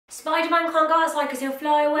Spider-Man can't go outside because he'll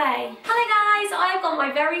fly away. Hello guys, I've got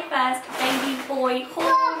my very first baby boy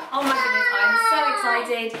haul. Oh my goodness, I'm so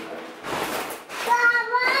excited.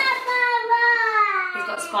 He's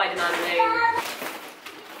got Spider-Man mood.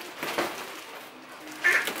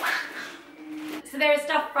 So there is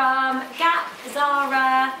stuff from Gap,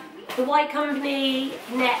 Zara, The White Company,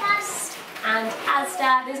 Next and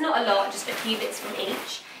Asda. There's not a lot, just a few bits from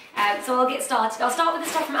each. So I'll get started. I'll start with the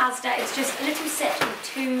stuff from Asda. It's just a little set of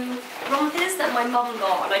 2 rompers that my mum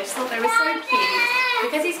got, and I just thought they were so cute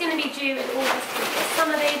because he's going to be due in August for a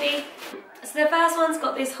summer baby. So the first one's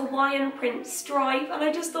got this Hawaiian print stripe, and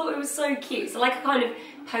I just thought it was so cute. So like a kind of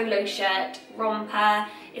polo shirt romper.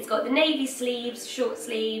 It's got the navy sleeves, short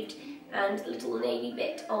sleeved, and a little navy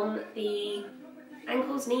bit on the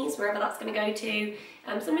ankles, knees, wherever that's going to go to.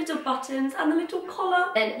 Some little buttons and the little collar.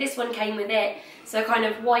 Then this one came with it, so kind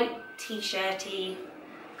of white t-shirty,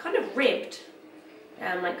 kind of ribbed,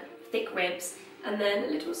 like thick ribs, and then a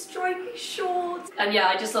little stripy shorts. And yeah,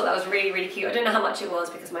 I just thought that was really, really cute. I don't know how much it was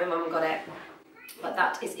because my mum got it, but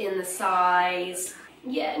that is in the size,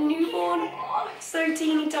 yeah, newborn. Oh, so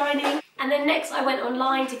teeny tiny. And then next I went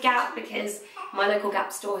online to Gap because my local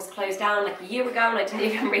Gap store was closed down like a year ago and I didn't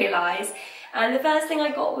even realise. And the first thing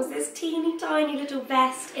I got was this teeny tiny little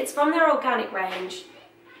vest. It's from their organic range,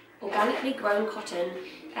 organically grown cotton,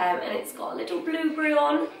 and it's got a little blueberry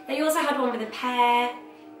on. They also had one with a pear,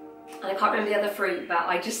 and I can't remember the other fruit, but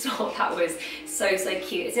I just thought that was so, so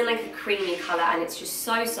cute. It's in like a creamy colour and it's just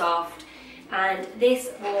so soft. And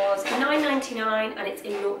this was $9.99 and it's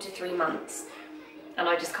in 0 to 3 months. And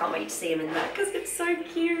I just can't wait to see him in that because it's so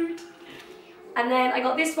cute. And then I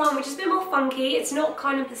got this one, which is a bit more funky. It's not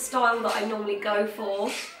kind of the style that I normally go for.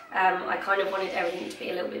 I kind of wanted everything to be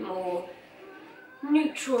a little bit more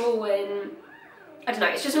neutral and, I don't know,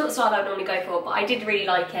 it's just not the style I would normally go for, but I did really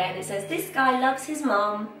like it. And it says, "This guy loves his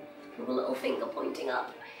mum," with a little finger pointing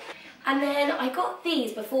up. And then I got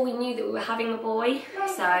these before we knew that we were having a boy.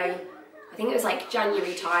 So I think it was like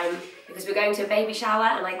January time, because we're going to a baby shower,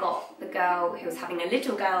 and I got the girl who was having a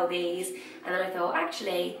little girl these. And then I thought,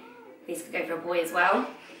 actually, these could go for a boy as well.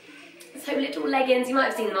 So little leggings, you might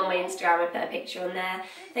have seen them on my Instagram, I put a picture on there.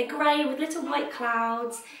 They're grey with little white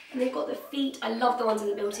clouds, and they've got the feet. I love the ones with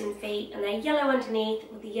the built-in feet, and they're yellow underneath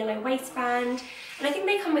with the yellow waistband. And I think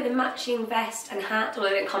they come with a matching vest and hat, although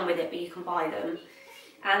they don't come with it, but you can buy them.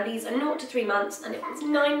 And these are 0 to 3 months, and it was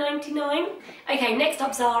 $9.99. Okay, next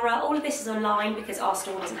up, Zara. All of this is online because our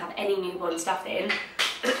store doesn't have any newborn stuff in.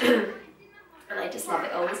 And I just love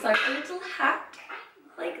it all. So a little hat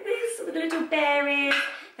like this with a little bear ear.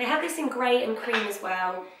 They have this in grey and cream as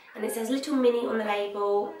well, and it says Little Mini on the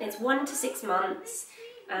label. It's 1 to 6 months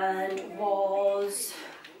and was,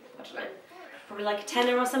 I don't know, probably like a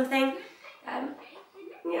tenner or something.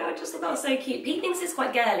 Yeah, I just thought that was so cute. Pete thinks it's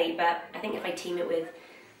quite girly, but I think if I team it with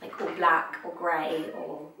like all black or grey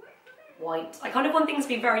or white, I kind of want things to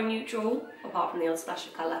be very neutral, apart from the odd splash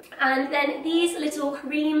of colour. And then these little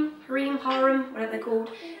harem, whatever they're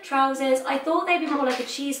called, trousers. I thought they'd be more like a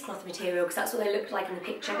cheesecloth material because that's what they looked like in the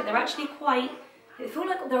picture, but they're actually quite, they feel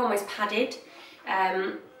like they're almost padded.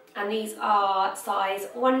 And these are size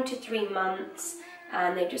 1 to 3 months,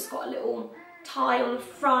 and they've just got a little tie on the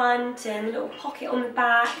front and a little pocket on the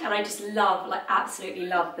back, and I just love, like absolutely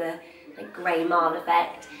love the like grey marl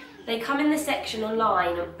effect. They come in the section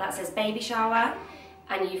online that says baby shower,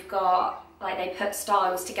 and you've got, like, they put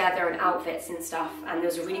styles together and outfits and stuff, and there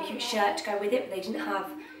was a really cute shirt to go with it, but they didn't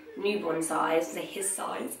have newborn size, so his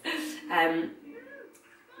size.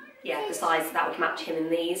 Yeah, the size that would match him in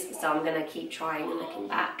these, so I'm going to keep trying and looking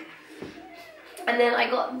back. And then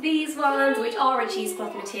I got these ones, which are a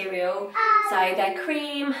cheesecloth material, so they're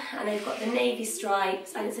cream, and they've got the navy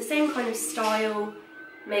stripes, and it's the same kind of style,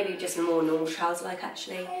 maybe just a more normal trouser-like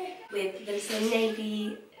actually, with the little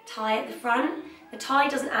navy tie at the front. The tie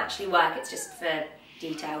doesn't actually work, it's just for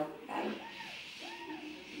detail,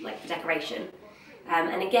 like for decoration.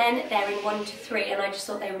 And again, they're in 1 to 3, and I just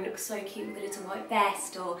thought they would look so cute with a little white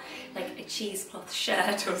vest or like a cheesecloth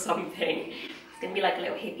shirt or something. It's going to be like a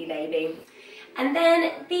little hippie baby. And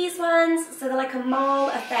then these ones, so they're like a marl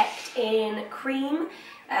effect in cream,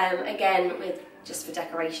 again with just for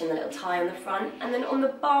decoration, the little tie on the front, and then on the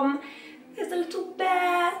bum there's a little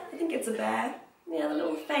bear. I think it's a bear. Yeah, the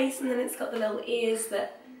little face, and then it's got the little ears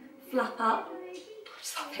that flap up. I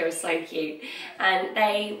just thought they were so cute. And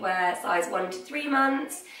they were size 1 to 3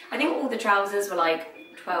 months. I think all the trousers were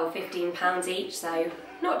like £12, £15 each, so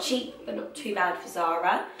not cheap, but not too bad for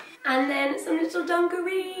Zara. And then some little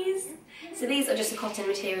dungarees. So these are just a cotton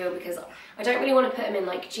material because I don't really want to put them in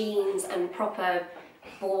like jeans and proper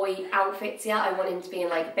boy outfits yet. I want him to be in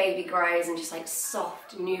like baby grows and just like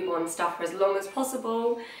soft newborn stuff for as long as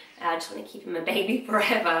possible. I just want to keep him a baby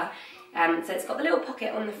forever. So it's got the little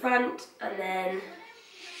pocket on the front, and then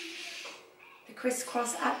the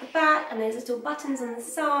crisscross at the back, and there's little buttons on the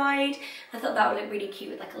side. I thought that would look really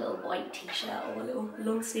cute with like a little white t-shirt or a little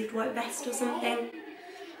long-sleeved white vest or something.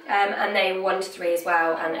 And they were 1 to 3 as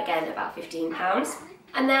well, and again about £15.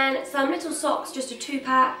 And then some little socks, just a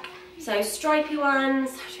 2-pack. So stripy ones,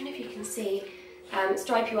 I don't know if you can see,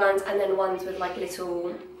 stripy ones, and then ones with like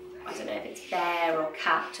little, I don't know if it's bear or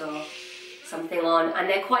cat or something on. And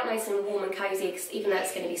they're quite nice and warm and cosy, because even though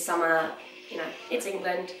it's going to be summer, you know, it's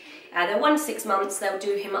England. They're 1 to 6 months, they'll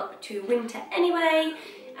do him up to winter anyway.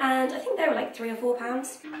 And I think they were like £3 or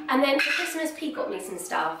 £4. And then for Christmas, Pete got me some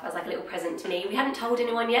stuff as like a little present to me. We hadn't told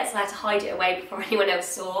anyone yet, so I had to hide it away before anyone else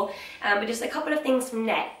saw. But just a couple of things from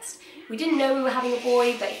Next. We didn't know we were having a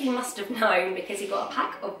boy, but he must have known because he got a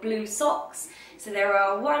pack of blue socks. So there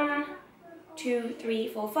are 1, 2, 3,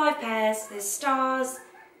 4, 5 pairs. There's stars,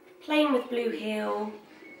 plain with blue heel,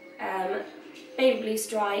 baby blue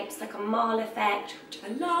stripes, like a marl effect, which I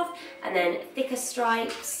love, and then thicker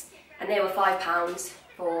stripes, and they were £5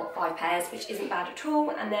 for 5 pairs, which isn't bad at all,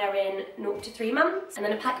 and they're in 0 to 3 months. And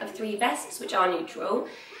then a pack of 3 vests, which are neutral.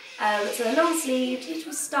 So they're long sleeved,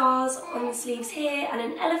 little stars on the sleeves here, and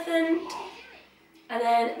an elephant. And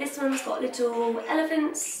then this one's got little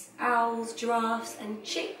elephants, owls, giraffes, and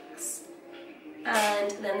chicks.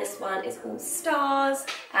 And then this one is all stars,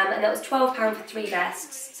 and that was £12 for 3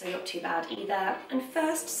 vests, so not too bad either. And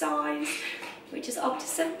first size, which is up to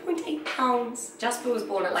 £7.8. Jasper was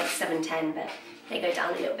born at like 7'10", but they go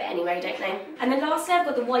down a little bit anyway, don't they? And then lastly, I've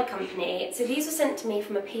got the White Company. So these were sent to me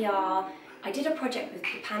from a PR. I did a project with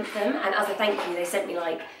the Pantheon, and as a thank you, they sent me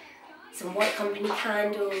like some White Company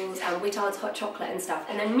candles and Wittard's hot chocolate and stuff,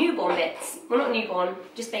 and then newborn bits. Well, not newborn,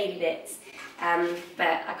 just baby bits.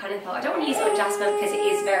 But I kind of thought, I don't want to use it on Jasper because it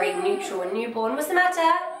is very neutral and newborn. What's the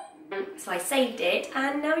matter? So I saved it,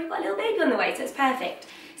 and now we've got a little baby on the way, so it's perfect.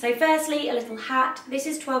 So firstly, a little hat. This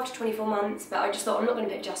is 12 to 24 months, but I just thought I'm not going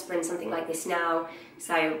to put Jasper in something like this now,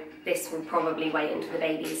 so this will probably wait until the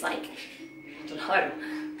baby's like, I don't know,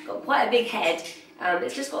 got quite a big head.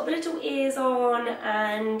 It's just got the little ears on,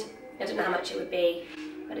 and I don't know how much it would be,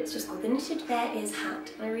 but it's just called the Knitted Bear Ears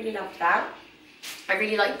hat. I really loved that. I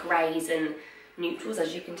really like greys and neutrals,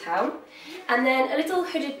 as you can tell. And then a little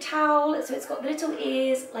hooded towel, so it's got the little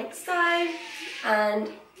ears like so, and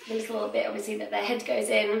the little bit obviously that their head goes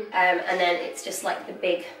in, and then it's just like the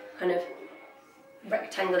big kind of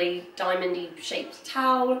rectangular diamondy shaped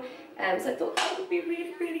towel. So I thought that would be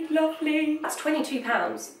really, really lovely. That's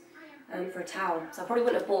 £22 for a towel, so I probably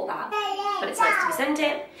wouldn't have bought that, but it's nice to be sent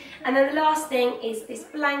it. And then the last thing is this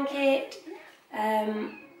blanket.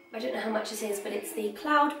 I don't know how much this is, but it's the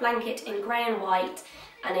cloud blanket in grey and white,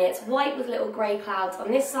 and it's white with little grey clouds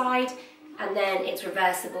on this side, and then it's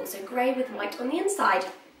reversible, so grey with white on the inside.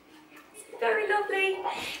 It's very lovely.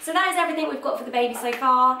 So that is everything we've got for the baby so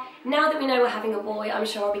far. Now that we know we're having a boy, I'm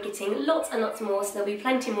sure I'll be getting lots and lots more, so there'll be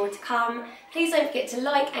plenty more to come. Please don't forget to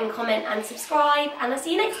like and comment and subscribe, and I'll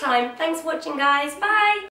see you next time. Thanks for watching, guys. Bye!